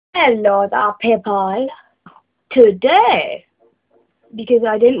Hello there, people. Today, because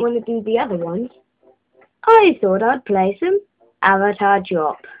I didn't want to do the other ones, I thought I'd play some Avatar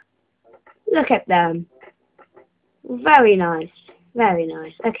Drop. Look at them. Very nice. Very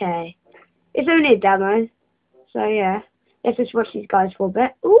nice. Okay. It's only a demo, so yeah. Let's just watch these guys for a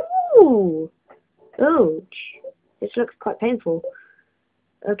bit. Ooh! Ouch. This looks quite painful.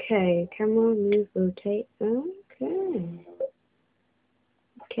 Okay, camera, move, rotate. Okay.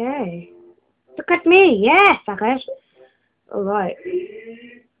 Okay. Look at me! Yes, suckers! Alright.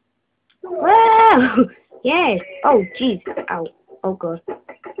 Wow! Yes! Oh, jeez. Ow. Oh, God.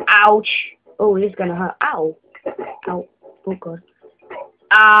 Ouch! Oh, this is gonna hurt. Ow! Ow. Oh, God.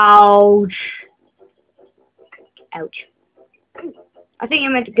 Ouch! Ouch. I think I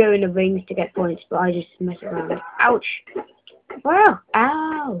meant to go in the rings to get points, but I just messed around. Ouch! Wow!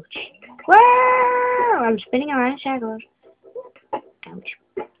 Ouch! Wow! I'm spinning around in circles. Ouch.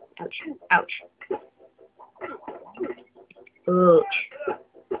 Ouch. Ouch. Ouch.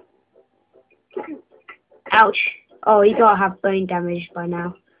 Ouch. Oh, you gotta have brain damage by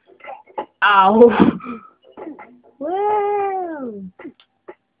now. Ow. Whoa.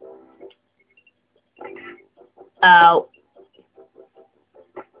 Ow.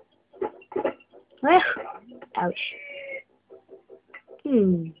 Well. Ouch.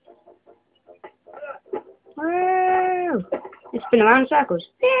 Whoa. It's been around in circles.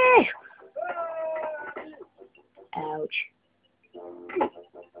 Yeah. Ouch.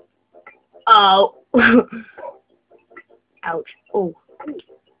 Oh. Ouch. Oh.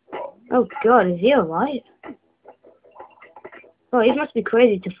 Oh God, is he alright? Oh, he must be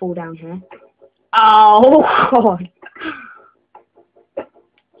crazy to fall down here. Oh God.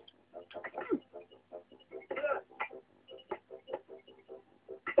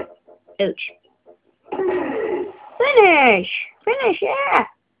 Ouch. Finish! Finish, yeah!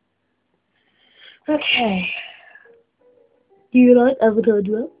 Okay. Do you like Avatar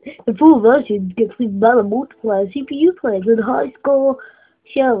Drop? The full version gets with better multiplier CPU players and high score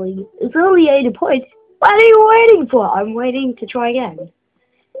sharing. It's only 80 points. What are you waiting for? I'm waiting to try again.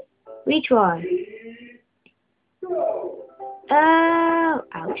 Retry. Oh,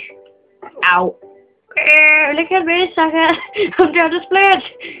 ouch. Ow. Look at me, sucker. I'm trying to split.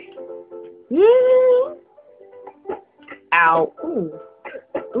 Ow. Ooh.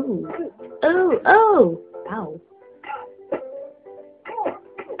 Ooh. Oh, oh. Ow.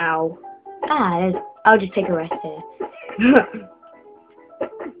 Ow. I'll just take a rest here.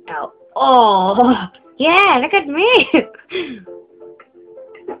 Ow. Oh. Yeah, look at me.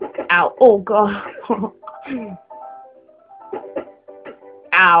 Ow. Oh, God.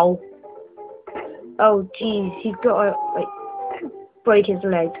 Ow. Oh, jeez. He's got to, like, break his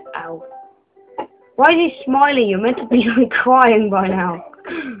leg. Ow. Why is he smiling? You're meant to be, like, crying by now.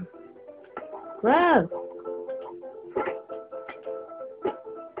 Whoa.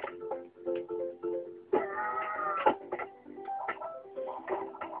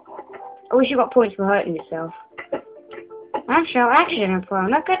 I wish you got points for hurting yourself. I'm so accident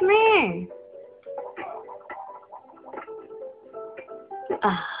prone. Look at me.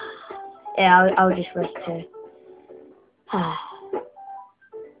 Yeah, I'll just rest here.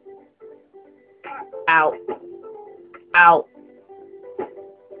 Ow. Ow.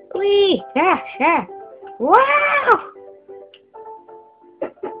 Wee. Yeah, yeah. Wow.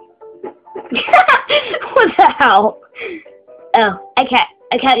 What the hell? Oh, I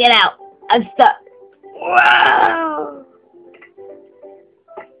can't get out. I'm stuck. Wow.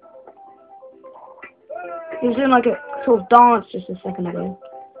 He was doing like a sort of dance just a second ago.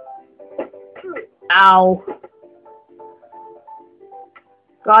 Ow.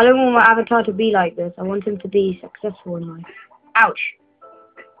 God, I don't want my avatar to be like this. I want him to be successful in life. Ouch.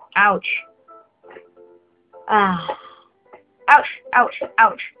 Ouch. Ah. Ouch. Ouch.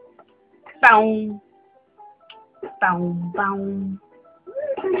 Ouch. Boom. Boom. Boom.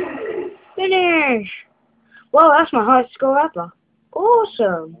 Finish. Wow, that's my highest score ever.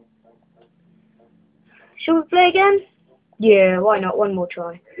 Awesome. Shall we play again? Yeah, why not? One more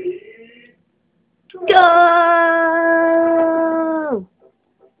try. Go!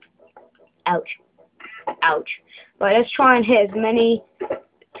 Ouch. Ouch. Right, let's try and hit as many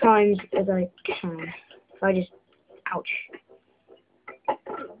times as I can. If I just... Ouch.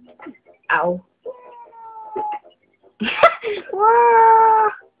 Ow.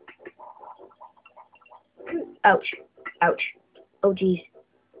 Ouch. Ouch. Oh, jeez.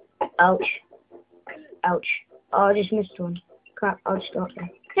 Ouch. Ouch. Oh, I just missed one. Crap, I'll just start there.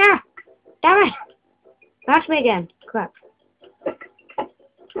 Yeah! Damn it! That's me again. Crap.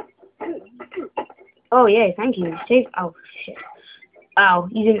 Oh, yay, thank you. Save. Oh, shit. Ow,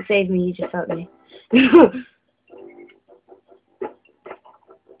 you didn't save me, you just hurt me.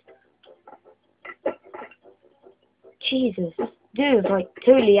 Jesus, this dude was like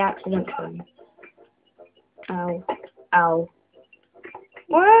totally accidental. Ow. Ow.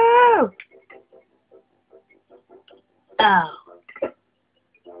 Whoa! Ow.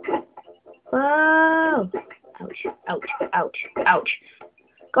 Whoa! Ouch, ouch, ouch, ouch.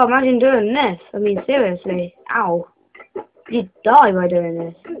 God, imagine doing this. I mean, seriously. Ow. You'd die by doing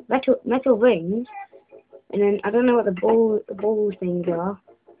this. Metal rings. And then, I don't know what the ball things are.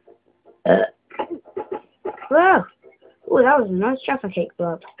 Whoa! Oh, that was a nice Jaffa cake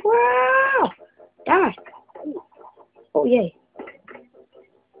blob. Wow! Damn it! Oh, yay.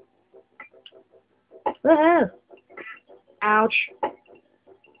 Whoa! Ouch.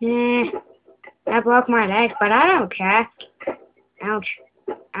 Nah. I broke my leg, but I don't care. Ouch.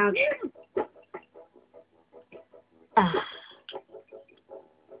 Ouch.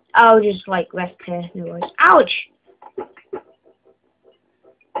 I'll just, like, rest here. No worries. Ouch!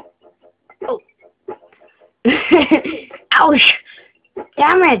 Oh. Ouch!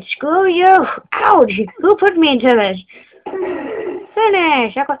 Damn it! Screw you! Ouch! Who put me into this?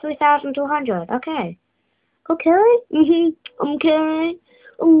 Finish! I got 3,200. Okay. Okay? Okay.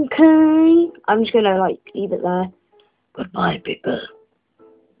 Okay. I'm just gonna, like, leave it there. Goodbye, people.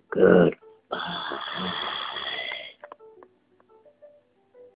 Goodbye.